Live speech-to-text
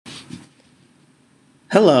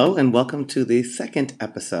Hello, and welcome to the second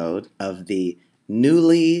episode of the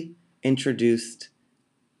newly introduced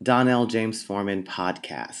Donnell James Foreman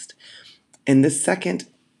podcast. In this second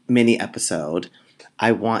mini episode,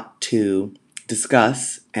 I want to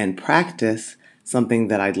discuss and practice something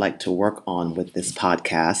that I'd like to work on with this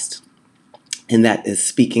podcast, and that is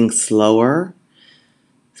speaking slowly,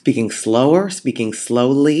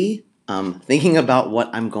 thinking about what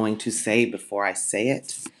I'm going to say before I say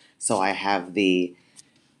it, so I have the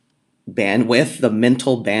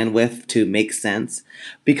mental bandwidth to make sense.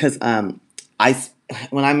 Because I,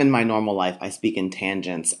 when I'm in my normal life, I speak in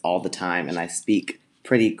tangents all the time, and I speak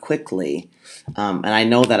pretty quickly, and I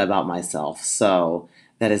know that about myself. So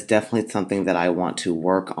that is definitely something that I want to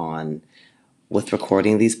work on with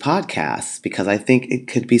recording these podcasts, because I think it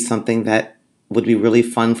could be something that would be really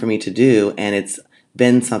fun for me to do, and it's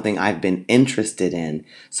been something I've been interested in.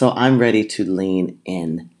 So I'm ready to lean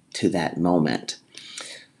in to that moment.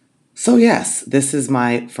 So yes, this is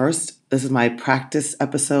my practice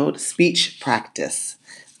episode, speech practice,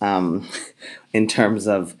 um, in terms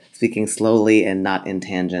of speaking slowly and not in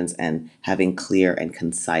tangents and having clear and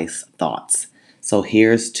concise thoughts. So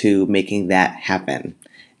here's to making that happen.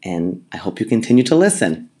 And I hope you continue to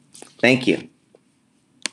listen. Thank you.